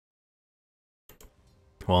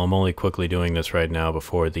Well, I'm only quickly doing this right now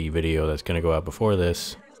before the video that's going to go out before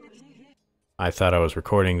this. I thought I was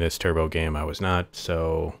recording this turbo game. I was not,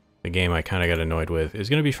 so the game I kind of got annoyed with is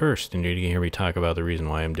going to be first, and you're going to hear me talk about the reason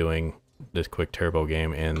why I'm doing this quick turbo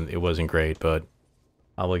game, and it wasn't great, but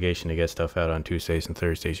obligation to get stuff out on Tuesdays and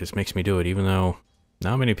Thursdays just makes me do it, even though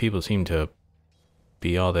not many people seem to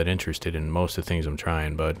be all that interested in most of the things I'm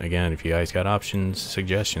trying. But again, if you guys got options,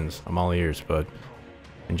 suggestions, I'm all ears. But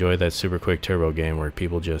enjoy that super quick turbo game where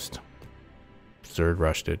people just third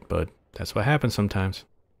rushed it, but that's what happens sometimes.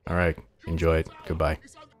 Alright, enjoy it. Goodbye.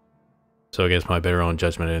 So against my better own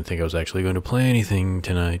judgment, I didn't think I was actually going to play anything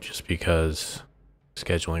tonight just because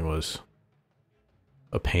scheduling was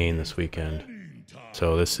a pain this weekend.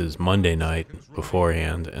 So this is Monday night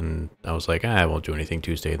beforehand, and I was like, I won't do anything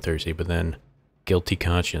Tuesday and Thursday, but then guilty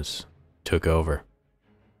conscience took over.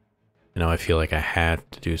 You know, I feel like I had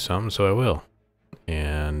to do something, so I will.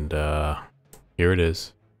 And here it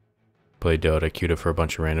is. Played Dota, queued up for a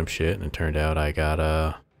bunch of random shit, and it turned out I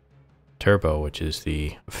got Turbo, which is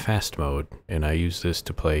the fast mode, and I use this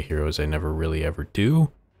to play heroes I never really ever do.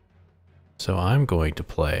 So I'm going to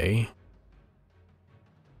play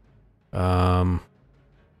a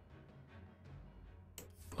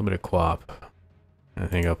little bit of QoP. I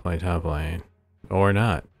think I'll play top lane. Or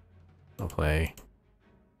not. I'll play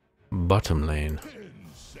bottom lane.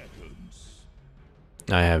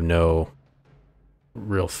 I have no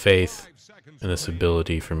real faith in this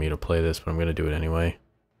ability for me to play this, but I'm going to do it anyway.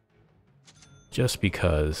 Just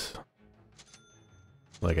because,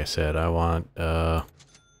 like I said, I want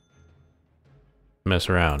mess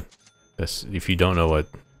around. This, if you don't know what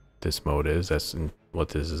this mode is, that's what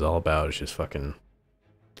this is all about. It's just fucking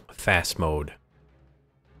fast mode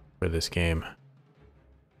for this game.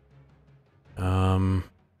 And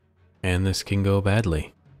this can go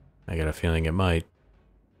badly. I got a feeling it might.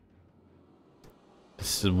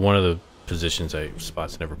 This is one of the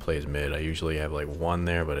spots I never play as mid. I usually have like one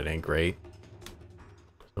there, but it ain't great.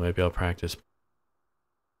 So maybe I'll practice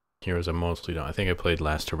heroes I mostly don't. I think I played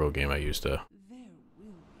last turbo game. I used a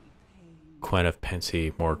quite a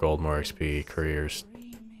Pensy, more gold, more XP, careers.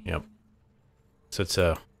 Yep. So it's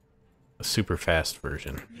a super fast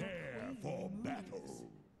version.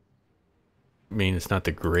 I mean, it's not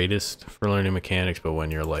the greatest for learning mechanics, but when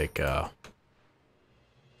you're like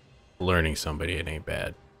learning somebody, it ain't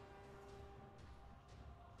bad.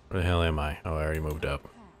 Where the hell am I? Oh, I already moved up.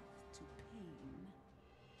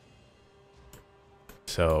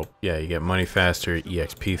 So, yeah, you get money faster,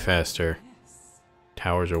 EXP faster.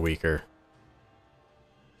 Towers are weaker.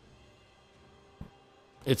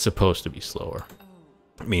 It's supposed to be slower.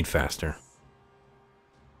 I mean, faster.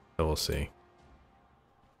 So we'll see.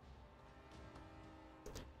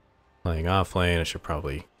 Playing off lane, I should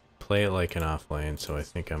probably play it like an off lane, so I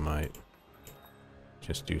think I might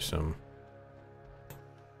just do some.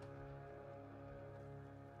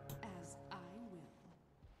 As I will.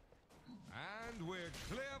 And we're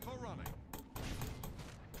clear for running.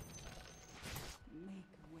 Make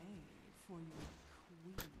way for your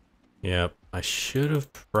queen. Yep, I should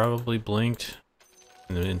have probably blinked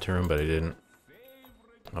in the interim, but I didn't.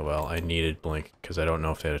 Oh well, I needed blink because I don't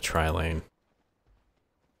know if they had a tri-lane.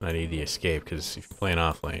 I need the escape because if you're playing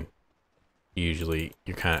off lane, usually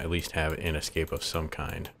you kind of at least have an escape of some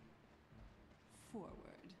kind. Forward.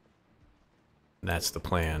 That's the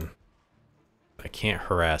plan. I can't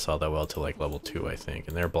harass all that well till like level 2, I think,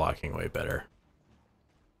 and they're blocking way better.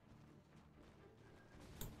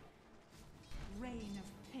 Reign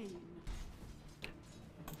of pain.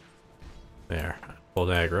 There, hold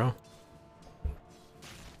aggro.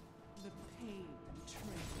 The pain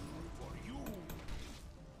train.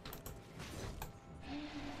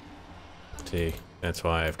 See, that's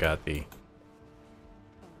why I've got the,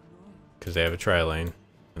 because they have a tri-lane,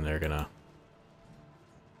 and they're gonna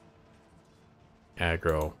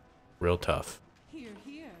aggro real tough. Here,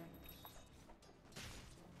 here.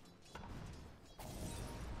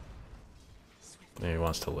 And he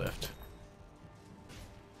wants to lift.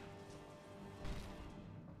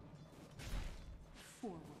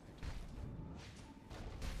 Forward.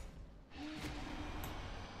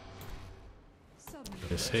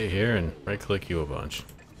 Just stay here and right-click you a bunch.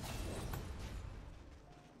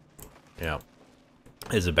 Yeah,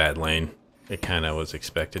 it's a bad lane. It kind of was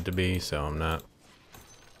expected to be, so I'm not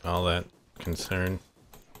all that concerned.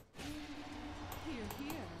 Here,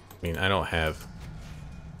 here. I mean, I don't have.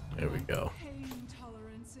 There we go. Pain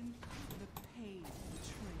tolerance and the pain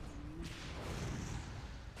train.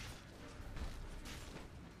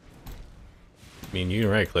 I mean, you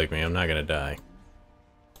can right-click me. I'm not gonna die.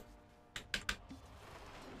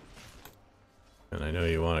 And I know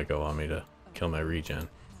you want to go on me to kill my regen.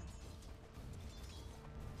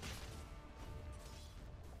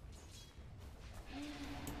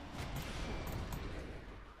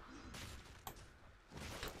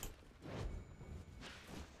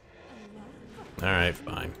 Alright,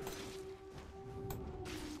 fine.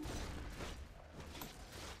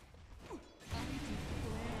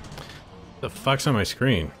 The fuck's on my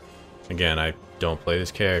screen? Again, I don't play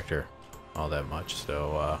this character all that much,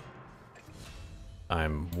 so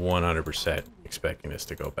I'm 100% expecting this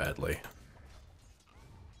to go badly.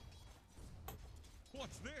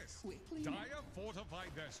 What's this? Dire fortified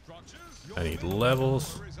their structures. I need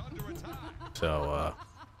levels, Is under attack. so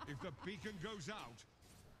If the beacon goes out,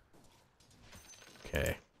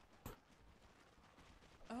 okay.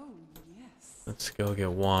 Oh, yes. Let's go get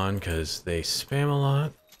one, because they spam a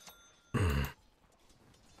lot.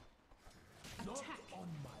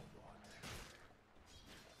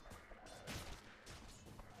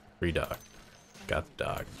 Free dog. Got the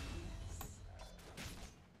dog.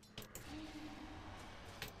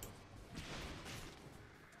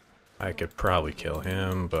 I could probably kill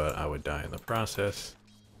him, but I would die in the process.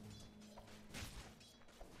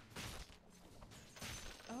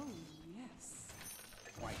 Oh, yes.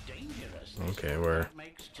 Quite dangerous. Okay, we're... That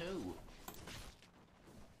makes two.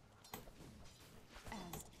 As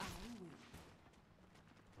I will.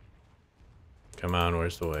 Come on,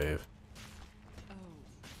 where's the wave? Oh,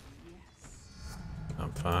 yes.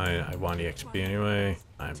 I'm fine. I want EXP anyway.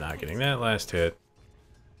 I'm not getting that last hit.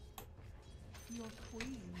 Your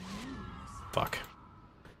queen moves. Fuck.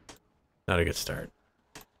 Not a good start.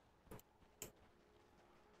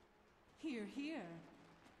 Here, here.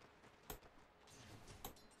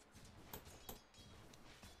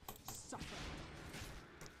 Suffer.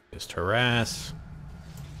 Just harass.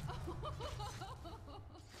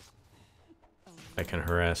 I can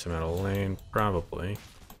harass him out of lane, probably.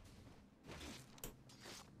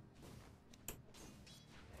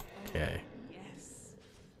 Okay. Yes.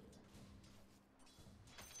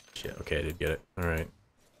 Shit, okay, I did get it. Alright.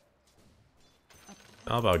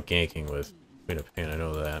 All about ganking with Queen of Pain, I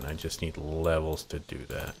know that, and I just need levels to do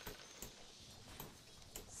that.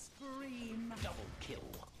 Scream. Double kill.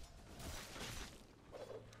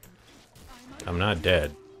 I'm not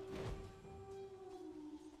dead.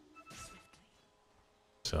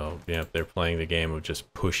 So, yeah, they're playing the game of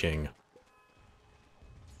just pushing.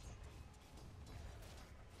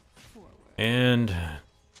 Forward. And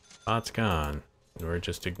bot's gone. We're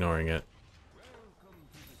just ignoring it.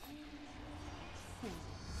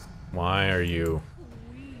 Why are you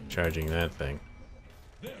charging that thing?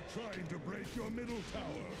 they're trying to break your middle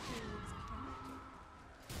tower.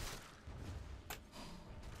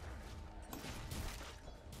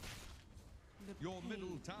 Your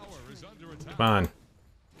middle tower is under attack. Come on.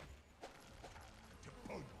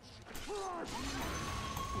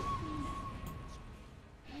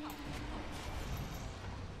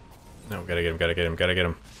 No, gotta get him, gotta get him, gotta get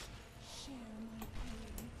him. Share my pain.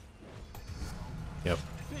 Yep.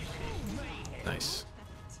 Nice.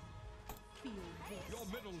 Feel this. Your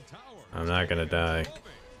middle tower. I'm not gonna die. Lobby.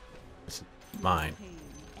 It's mine. Pain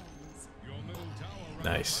ends. Your middle tower.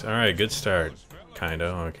 Nice. Alright, good start. Kinda.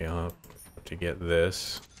 Okay, I'll have to get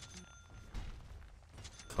this.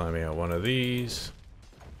 Climbing out one of these.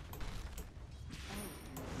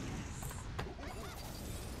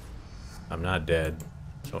 I'm not dead,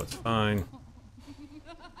 so it's fine.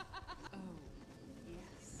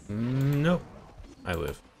 Nope. I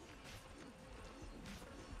live.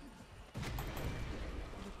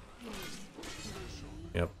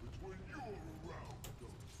 Yep.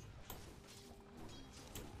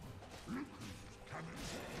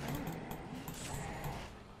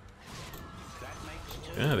 That makes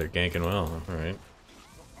two. Yeah, they're ganking well. Alright.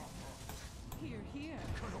 Here, here.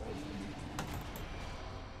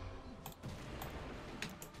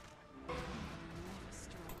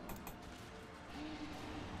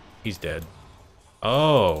 He's dead.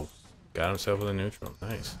 Oh! Got himself with a neutral.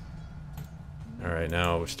 Nice. Alright,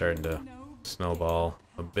 now we're starting to snowball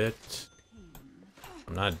a bit.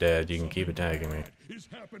 I'm not dead. You can keep attacking me. Is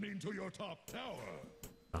happening to your top tower.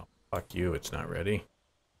 Oh, fuck you. It's not ready.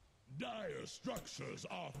 Dire structures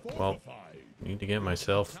are Well, fortified. need to get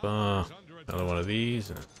myself another one of these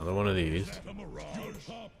and another one of these. The mirage. Your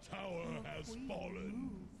top tower has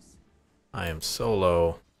fallen. I am so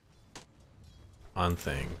low on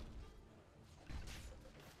thing.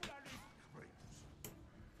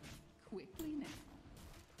 Quickly now.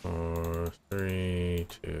 4, 3,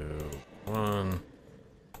 2, 1.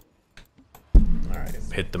 Alright,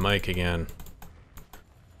 hit the mic again.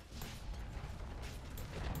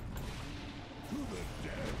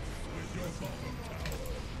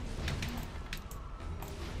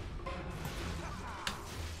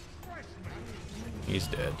 He's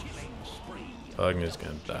dead. Pugna's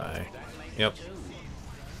gonna die. Yep.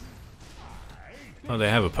 Oh, they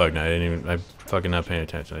have a Pugna. I'm fucking not paying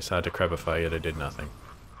attention. I saw it decrepify, yet I did nothing.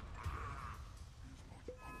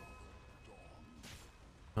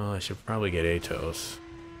 Oh, I should probably get Atos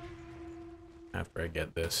after I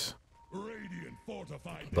get this.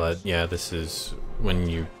 But yeah, this is when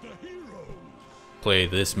you play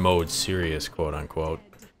this mode serious, quote unquote,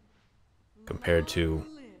 compared to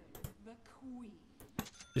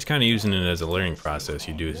just kind of using it as a learning process.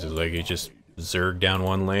 You do is like you just zerg down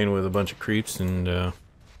one lane with a bunch of creeps and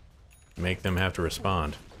make them have to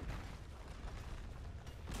respond.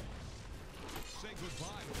 Say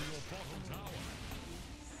goodbye to your bottom tower.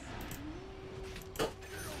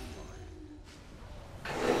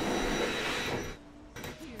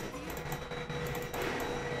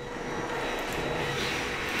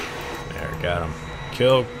 There, got him.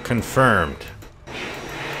 Kill confirmed.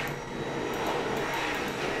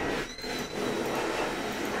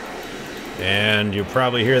 And you'll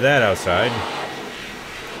probably hear that outside.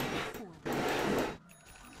 I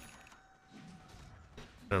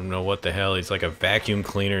don't know what the hell. He's like a vacuum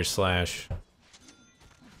cleaner slash...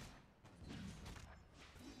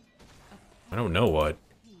 I don't know what.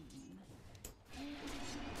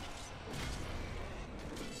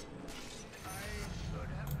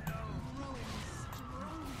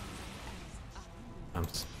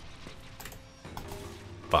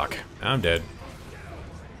 Fuck. I'm dead.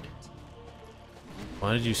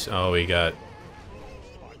 Why did you... Oh, he got...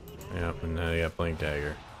 Yep, and now he got Blink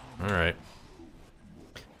Dagger. Alright.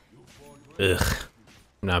 Ugh.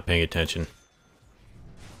 I'm not paying attention.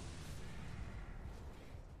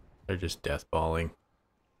 They're just deathballing.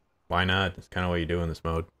 Why not? That's kind of what you do in this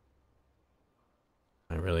mode.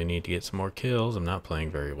 I really need to get some more kills. I'm not playing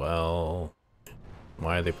very well.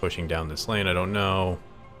 Why are they pushing down this lane? I don't know.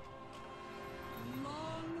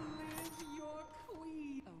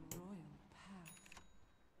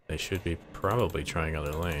 They should be probably trying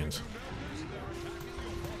other lanes.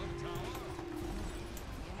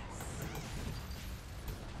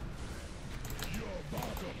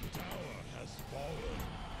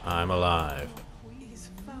 I'm alive.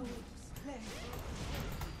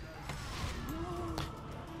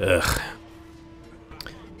 Ugh.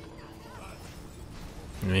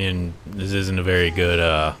 I mean, this isn't a very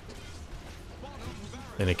good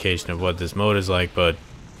indication of what this mode is like, but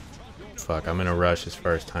fuck, I'm in a rush as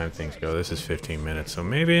far as time things go. This is 15 minutes, so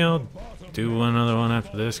maybe I'll do another one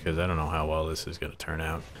after this, because I don't know how well this is going to turn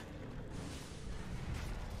out.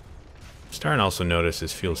 I'm starting to also notice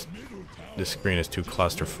this screen is too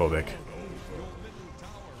claustrophobic.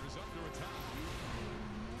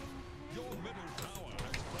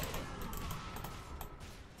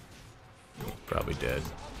 Probably dead.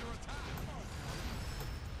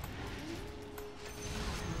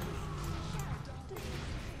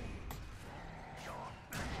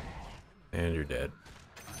 And you're dead.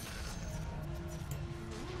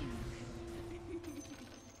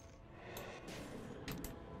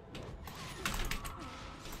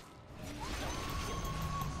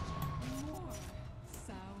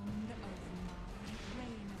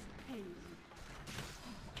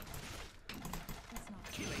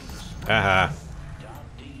 Haha.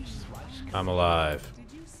 I'm alive.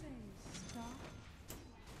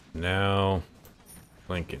 Now,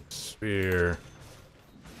 Lincoln Spear.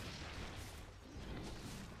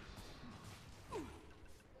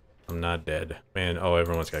 I'm not dead. Man, oh,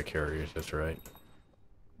 everyone's got carriers, that's right.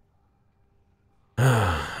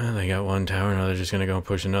 And they got one tower, now they're just gonna go and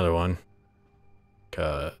push another one.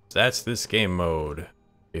 Cause that's this game mode.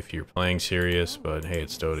 If you're playing serious, but hey,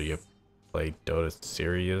 it's Dota, you play Dota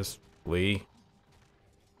seriously?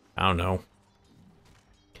 I don't know.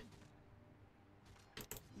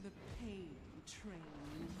 The pain train.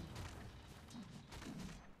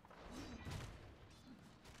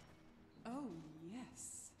 Oh,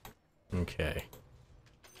 yes. Okay.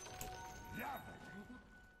 The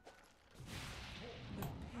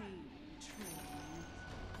pain train.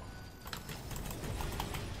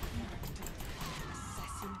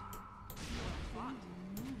 Assassin. What?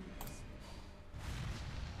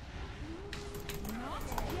 Not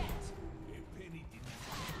yet.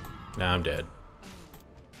 Now I'm dead.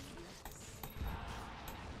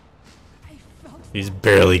 I felt He's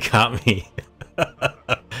barely got me.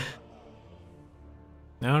 I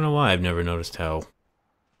don't know why I've never noticed how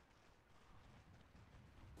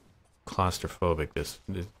claustrophobic this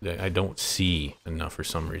I don't see enough for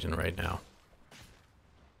some reason right now.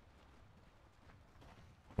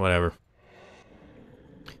 Whatever.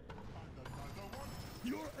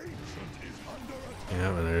 Yeah,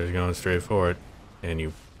 and they're just going straight for it. And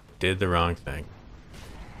you did the wrong thing.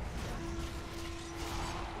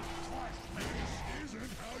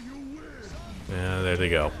 there they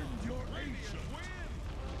go.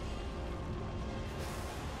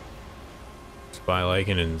 Spy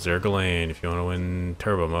Lycan and Zergalane if you want to win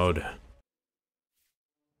turbo mode.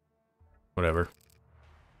 Whatever.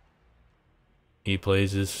 He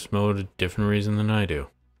plays this mode a different reason than I do.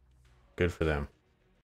 Good for them.